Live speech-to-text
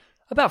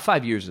About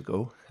 5 years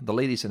ago, the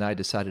ladies and I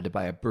decided to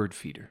buy a bird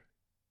feeder.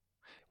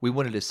 We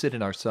wanted to sit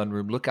in our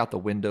sunroom, look out the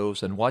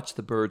windows, and watch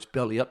the birds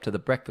belly up to the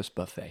breakfast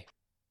buffet.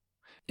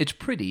 It's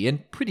pretty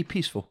and pretty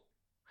peaceful.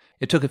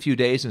 It took a few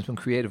days and some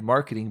creative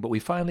marketing, but we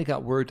finally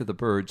got word to the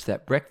birds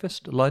that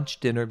breakfast, lunch,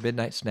 dinner,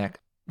 midnight snack,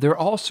 they're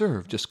all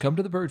served. Just come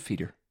to the bird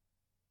feeder.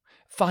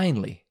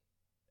 Finally,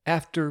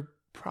 after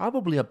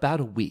probably about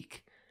a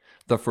week,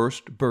 the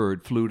first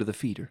bird flew to the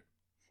feeder.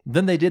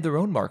 Then they did their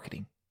own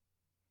marketing.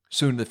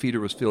 Soon the feeder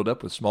was filled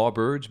up with small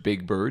birds,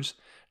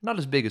 not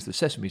as big as the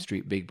Sesame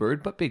Street big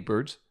bird, but big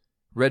birds,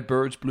 red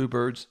birds, blue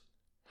birds.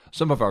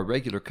 Some of our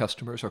regular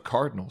customers are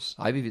cardinals.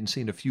 I've even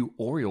seen a few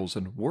orioles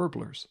and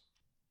warblers.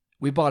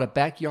 We bought a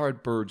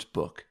backyard birds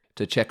book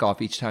to check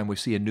off each time we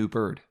see a new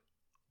bird.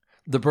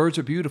 The birds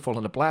are beautiful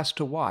and a blast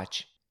to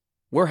watch.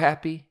 We're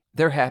happy,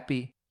 they're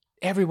happy,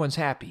 everyone's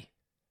happy.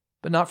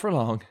 But not for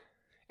long,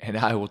 and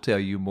I will tell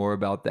you more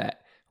about that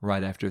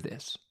right after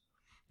this.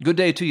 Good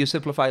day to you,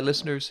 Simplify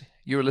listeners.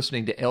 You're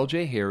listening to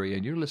LJ Harry,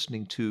 and you're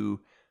listening to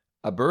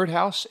A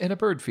Birdhouse and a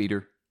Bird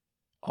Feeder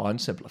on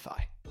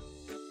Simplify.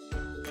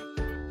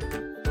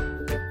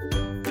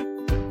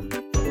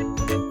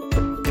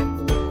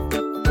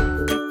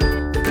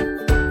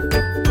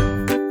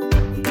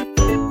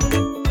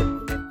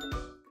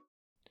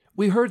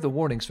 We heard the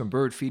warnings from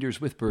bird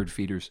feeders with bird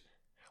feeders.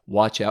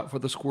 Watch out for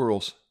the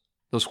squirrels.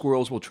 The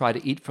squirrels will try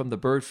to eat from the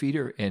bird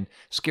feeder and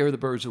scare the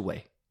birds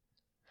away.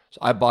 So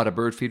I bought a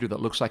bird feeder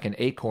that looks like an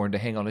acorn to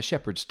hang on a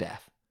shepherd's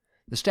staff.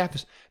 The staff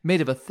is made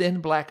of a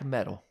thin black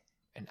metal.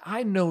 And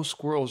I know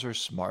squirrels are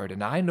smart,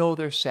 and I know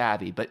they're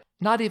savvy, but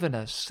not even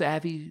a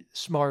savvy,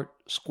 smart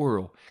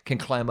squirrel can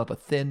climb up a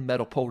thin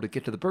metal pole to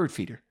get to the bird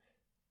feeder.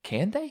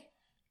 Can they?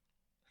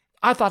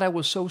 I thought I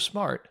was so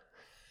smart.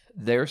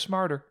 They're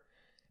smarter.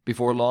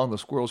 Before long, the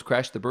squirrels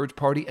crashed the bird's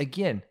party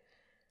again.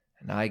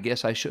 And I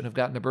guess I shouldn't have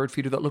gotten a bird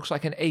feeder that looks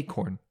like an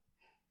acorn.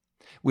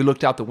 We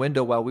looked out the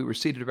window while we were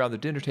seated around the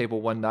dinner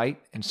table one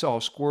night and saw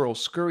a squirrel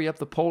scurry up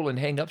the pole and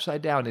hang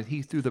upside down, and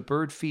he threw the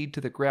bird feed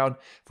to the ground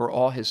for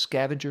all his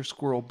scavenger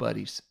squirrel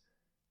buddies.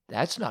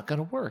 That's not going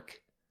to work.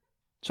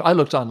 So I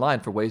looked online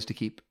for ways to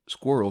keep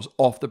squirrels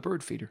off the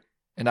bird feeder,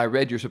 and I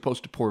read you're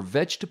supposed to pour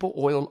vegetable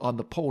oil on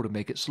the pole to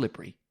make it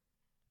slippery.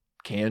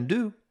 Can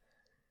do.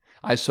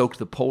 I soaked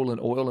the pole in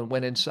oil and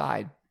went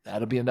inside.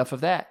 That'll be enough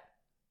of that.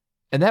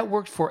 And that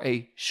worked for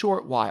a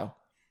short while,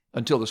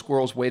 until the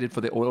squirrels waited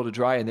for the oil to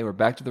dry and they were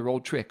back to their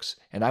old tricks,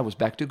 and I was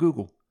back to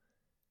Google.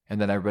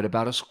 And then I read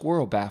about a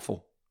squirrel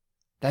baffle.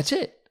 That's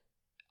it.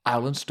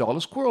 I'll install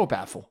a squirrel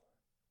baffle.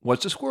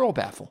 What's a squirrel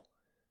baffle?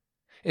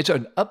 It's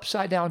an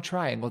upside-down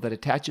triangle that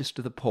attaches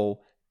to the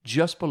pole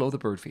just below the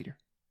bird feeder.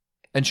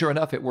 And sure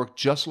enough, it worked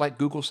just like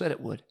Google said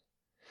it would.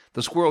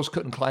 The squirrels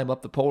couldn't climb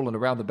up the pole and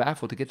around the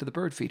baffle to get to the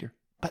bird feeder.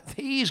 But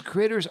these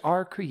critters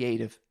are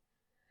creative.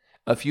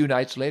 A few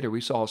nights later, we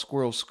saw a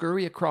squirrel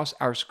scurry across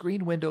our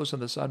screen windows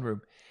in the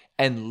sunroom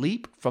and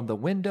leap from the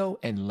window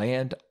and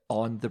land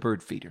on the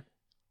bird feeder.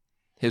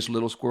 His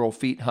little squirrel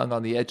feet hung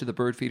on the edge of the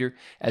bird feeder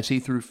as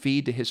he threw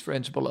feed to his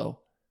friends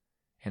below.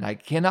 And I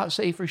cannot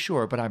say for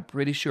sure, but I'm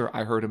pretty sure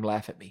I heard him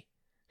laugh at me.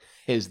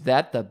 Is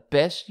that the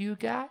best you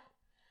got?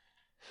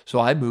 So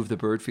I moved the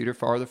bird feeder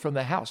farther from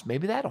the house.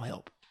 Maybe that'll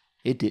help.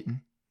 It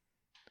didn't.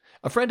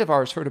 A friend of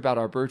ours heard about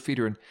our bird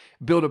feeder and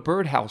built a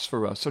birdhouse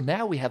for us. So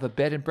now we have a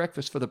bed and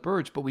breakfast for the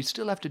birds, but we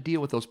still have to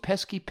deal with those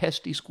pesky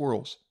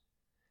squirrels.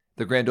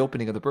 The grand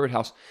opening of the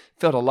birdhouse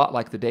felt a lot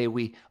like the day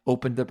we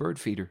opened the bird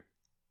feeder.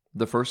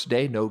 The first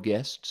day, no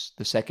guests.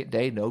 The second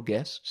day, no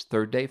guests.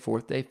 Third day,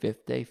 fourth day,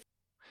 fifth day.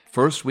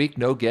 First week,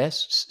 no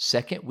guests.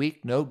 Second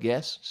week, no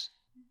guests.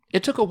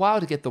 It took a while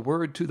to get the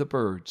word to the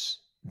birds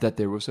that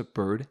there was a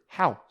bird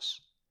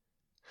house.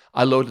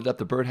 I loaded up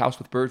the birdhouse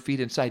with bird feed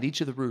inside each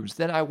of the rooms.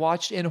 Then I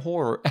watched in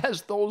horror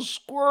as those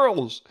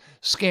squirrels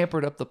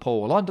scampered up the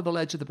pole onto the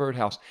ledge of the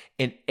birdhouse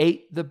and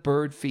ate the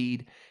bird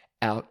feed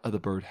out of the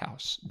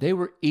birdhouse. They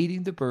were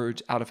eating the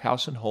birds out of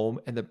house and home,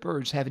 and the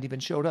birds haven't even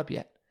showed up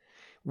yet.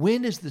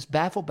 When is this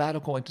baffle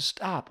battle going to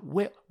stop?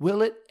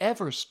 Will it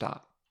ever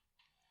stop?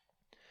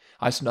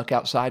 I snuck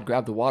outside,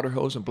 grabbed the water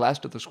hose, and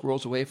blasted the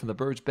squirrels away from the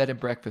birds' bed and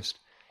breakfast.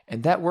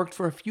 And that worked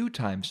for a few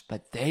times,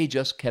 but they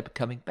just kept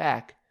coming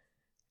back.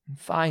 And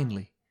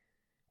finally,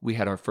 we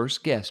had our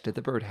first guest at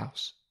the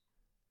birdhouse.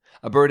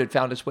 A bird had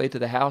found its way to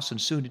the house, and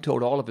soon he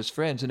told all of his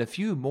friends, and a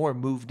few more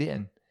moved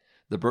in.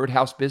 The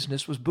birdhouse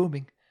business was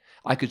booming.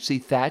 I could see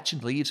thatch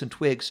and leaves and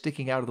twigs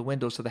sticking out of the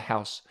windows of the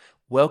house.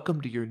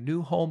 Welcome to your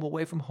new home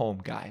away from home,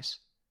 guys.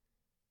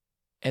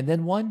 And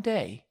then one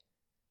day,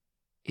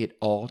 it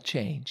all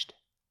changed.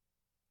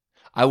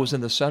 I was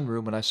in the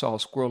sunroom when I saw a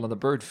squirrel on the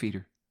bird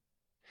feeder.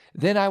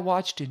 Then I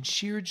watched in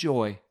sheer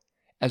joy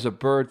as a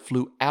bird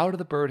flew out of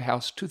the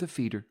birdhouse to the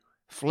feeder,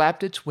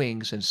 flapped its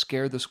wings, and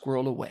scared the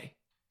squirrel away.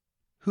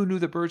 Who knew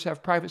the birds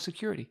have private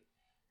security?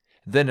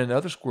 Then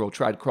another squirrel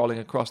tried crawling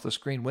across the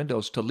screen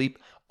windows to leap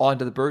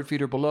onto the bird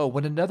feeder below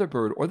when another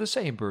bird, or the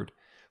same bird,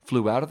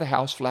 flew out of the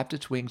house, flapped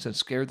its wings, and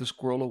scared the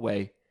squirrel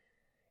away.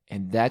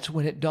 And that's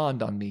when it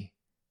dawned on me.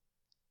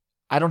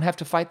 I don't have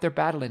to fight their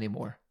battle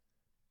anymore.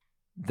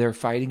 they're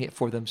fighting it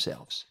for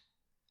themselves.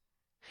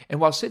 And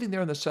while sitting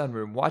there in the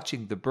sunroom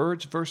watching the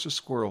birds versus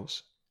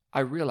squirrels,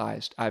 I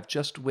realized I've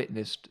just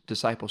witnessed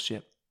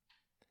discipleship.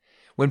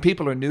 When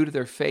people are new to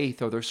their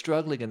faith or they're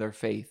struggling in their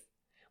faith,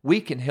 we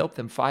can help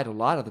them fight a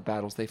lot of the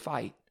battles they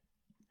fight.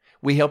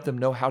 We help them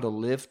know how to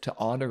live to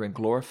honor and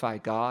glorify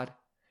God,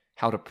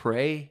 how to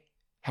pray,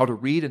 how to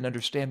read and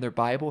understand their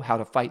Bible, how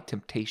to fight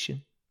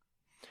temptation.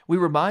 We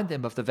remind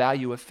them of the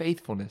value of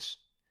faithfulness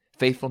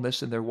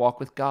in their walk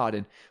with God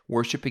and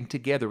worshiping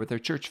together with their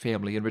church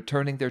family and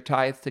returning their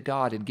tithe to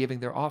God and giving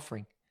their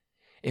offering,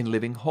 in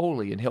living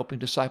holy and helping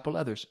disciple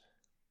others.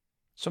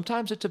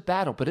 Sometimes it's a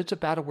battle, but it's a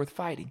battle worth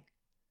fighting.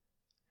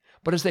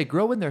 But as they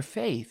grow in their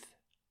faith,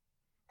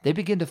 they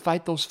begin to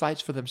fight those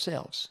fights for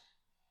themselves.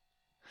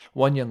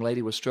 One young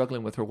lady was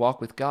struggling with her walk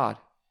with God.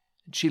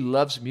 She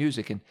loves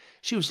music, and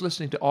she was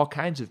listening to all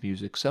kinds of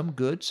music, some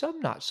good, some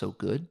not so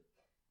good.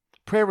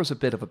 Prayer was a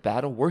bit of a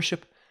battle.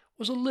 Worship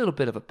was a little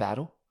bit of a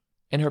battle.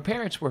 And her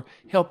parents were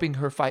helping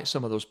her fight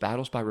some of those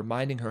battles by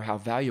reminding her how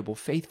valuable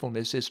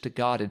faithfulness is to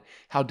God and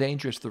how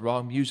dangerous the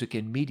wrong music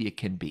and media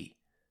can be.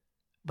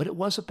 But it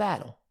was a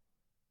battle.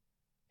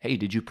 Hey,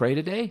 did you pray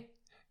today?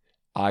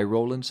 Eye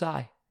roll and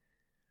sigh.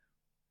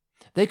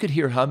 They could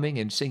hear humming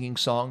and singing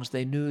songs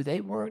they knew they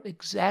weren't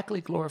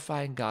exactly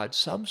glorifying God.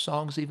 Some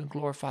songs even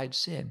glorified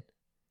sin.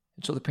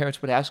 And so the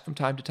parents would ask from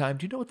time to time,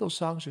 do you know what those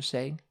songs are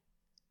saying?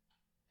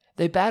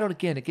 They battled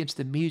again against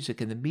the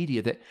music and the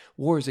media that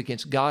wars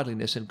against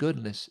godliness and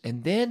goodness.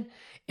 And then,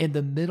 in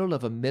the middle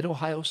of a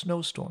mid-Ohio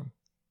snowstorm,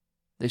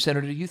 they sent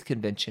her to youth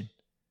convention.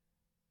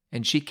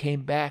 And she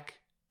came back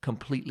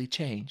completely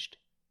changed.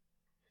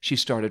 She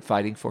started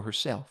fighting for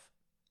herself.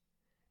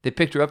 They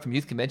picked her up from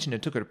youth convention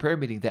and took her to prayer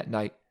meeting that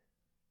night.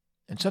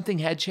 And something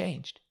had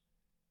changed.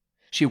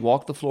 She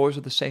walked the floors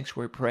of the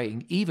sanctuary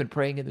praying, even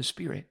praying in the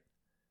Spirit.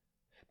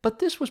 But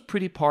this was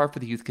pretty par for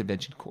the youth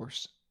convention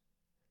course.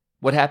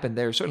 What happened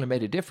there certainly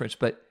made a difference,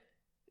 but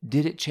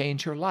did it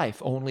change her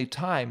life? Only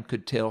time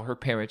could tell her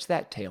parents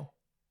that tale.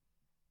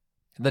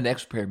 In the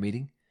next prayer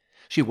meeting,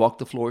 she walked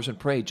the floors and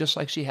prayed just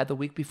like she had the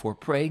week before,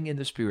 praying in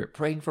the Spirit,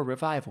 praying for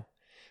revival,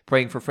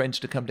 praying for friends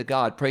to come to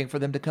God, praying for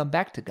them to come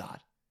back to God.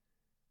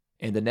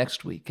 And the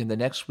next week, and the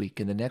next week,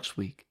 and the next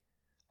week,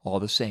 all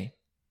the same.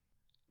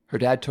 Her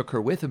dad took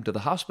her with him to the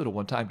hospital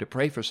one time to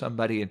pray for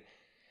somebody, and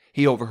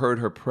he overheard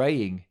her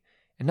praying,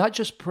 and not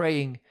just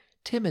praying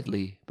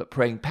timidly, but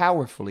praying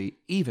powerfully,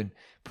 even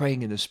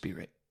praying in the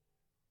Spirit.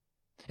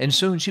 And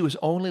soon she was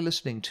only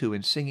listening to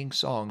and singing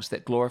songs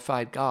that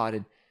glorified God,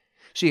 and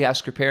she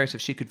asked her parents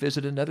if she could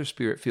visit another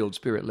Spirit-filled,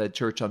 Spirit-led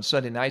church on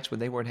Sunday nights when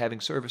they weren't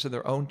having service in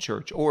their own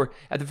church, or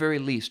at the very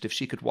least, if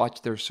she could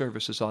watch their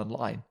services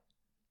online.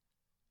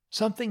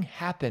 Something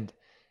happened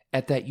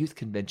at that youth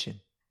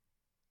convention.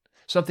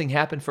 Something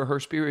happened for her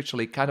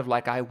spiritually, kind of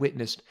like I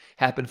witnessed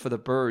happen for the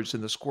birds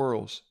and the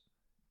squirrels,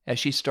 as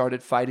she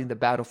started fighting the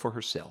battle for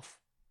herself.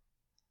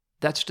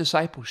 That's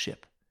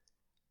discipleship.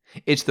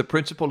 It's the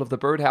principle of the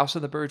birdhouse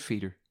and the bird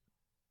feeder.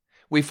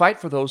 We fight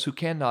for those who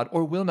cannot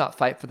or will not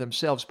fight for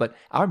themselves, but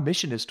our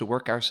mission is to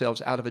work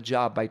ourselves out of a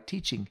job by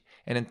teaching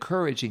and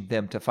encouraging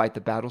them to fight the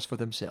battles for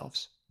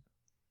themselves.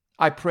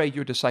 I pray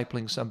you're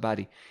discipling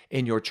somebody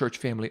in your church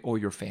family or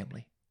your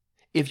family.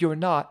 If you're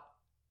not,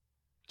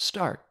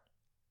 start.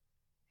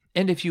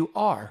 And if you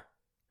are,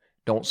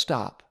 don't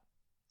stop.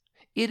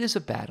 It is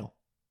a battle.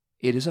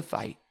 It is a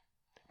fight.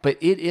 But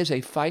it is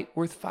a fight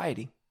worth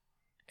fighting.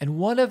 And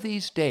one of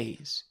these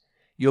days,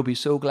 you'll be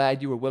so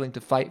glad you were willing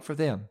to fight for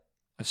them,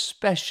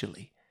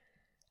 especially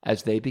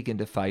as they begin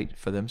to fight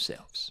for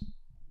themselves.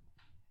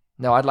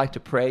 Now, I'd like to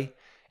pray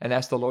and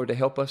ask the Lord to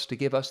help us, to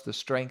give us the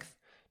strength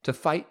to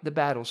fight the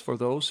battles for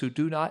those who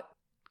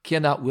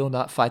cannot, will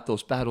not fight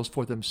those battles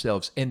for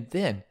themselves, and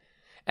then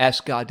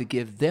ask God to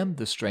give them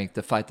the strength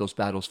to fight those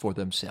battles for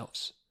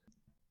themselves.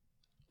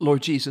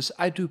 Lord Jesus,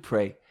 I do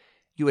pray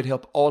you would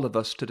help all of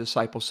us to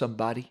disciple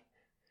somebody.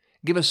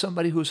 Give us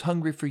somebody who's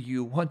hungry for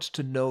you, wants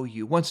to know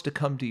you, wants to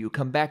come to you,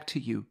 come back to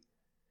you.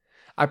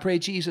 I pray,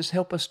 Jesus,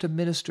 help us to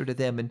minister to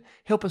them and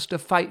help us to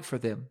fight for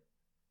them.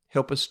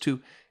 Help us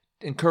to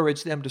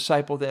encourage them,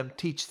 disciple them,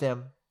 teach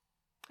them.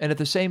 And at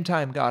the same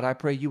time, God, I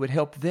pray you would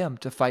help them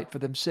to fight for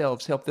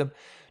themselves, help them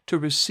to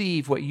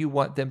receive what you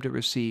want them to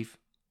receive.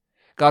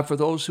 God, for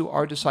those who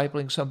are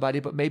discipling somebody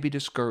but may be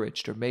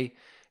discouraged or may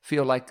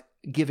feel like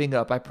giving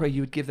up, I pray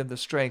you would give them the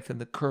strength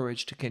and the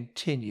courage to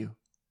continue.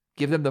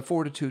 Give them the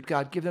fortitude,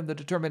 God, give them the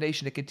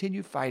determination to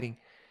continue fighting.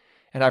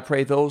 And I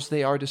pray those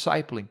they are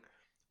discipling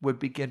would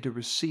begin to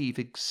receive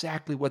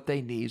exactly what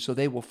they need so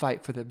they will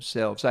fight for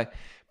themselves. I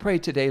pray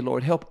today,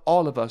 Lord, help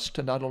all of us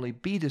to not only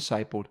be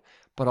discipled,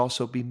 but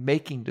also be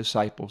making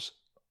disciples,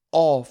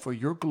 all for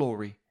your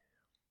glory.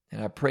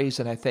 And I praise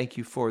and I thank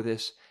you for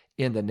this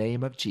in the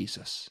name of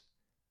Jesus.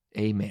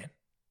 Amen.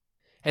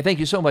 And thank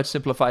you so much,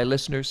 Simplify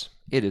listeners.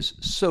 It is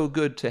so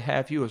good to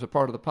have you as a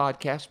part of the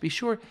podcast. Be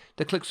sure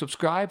to click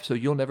subscribe so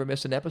you'll never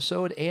miss an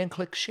episode, and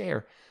click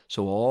share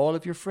so all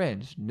of your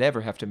friends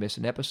never have to miss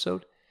an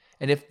episode.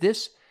 And if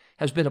this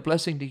has been a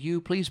blessing to you,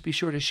 please be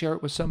sure to share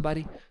it with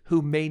somebody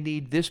who may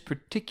need this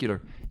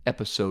particular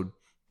episode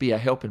be a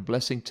help and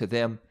blessing to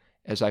them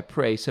as I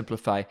pray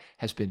Simplify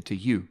has been to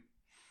you.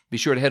 Be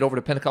sure to head over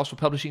to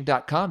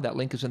PentecostalPublishing.com. That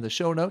link is in the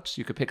show notes.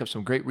 You can pick up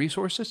some great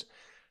resources.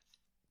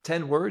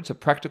 10 words, a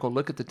practical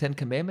look at the 10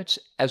 Commandments,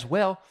 as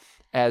well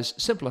as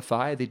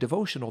Simplify, the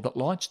devotional that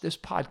launched this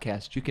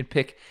podcast. You can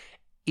pick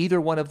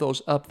either one of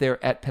those up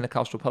there at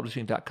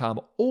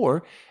PentecostalPublishing.com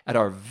or at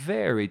our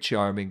very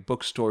charming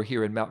bookstore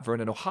here in Mount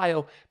Vernon,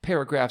 Ohio.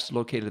 Paragraphs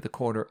located at the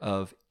corner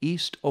of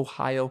East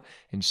Ohio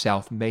and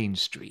South Main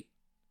Street.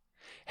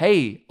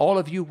 Hey, all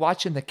of you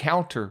watching the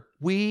counter,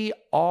 we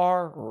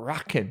are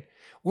rocking.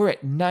 We're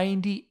at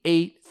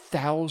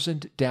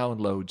 98,000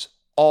 downloads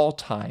all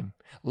time.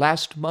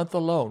 Last month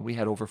alone, we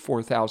had over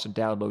 4,000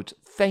 downloads.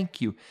 Thank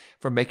you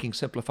for making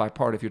Simplify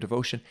part of your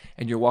devotion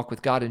and your walk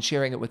with God and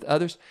sharing it with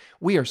others.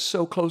 We are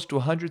so close to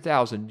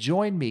 100,000.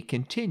 Join me,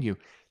 continue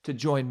to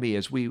join me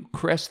as we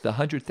crest the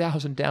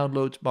 100,000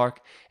 downloads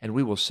mark, and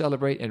we will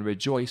celebrate and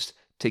rejoice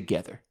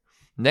together.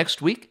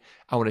 Next week,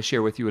 I want to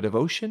share with you a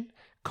devotion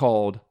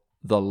called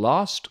The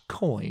Lost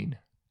Coin.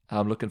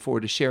 I'm looking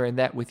forward to sharing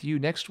that with you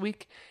next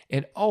week,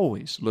 and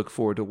always look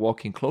forward to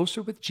walking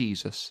closer with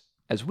Jesus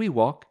as we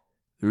walk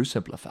through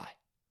Simplify.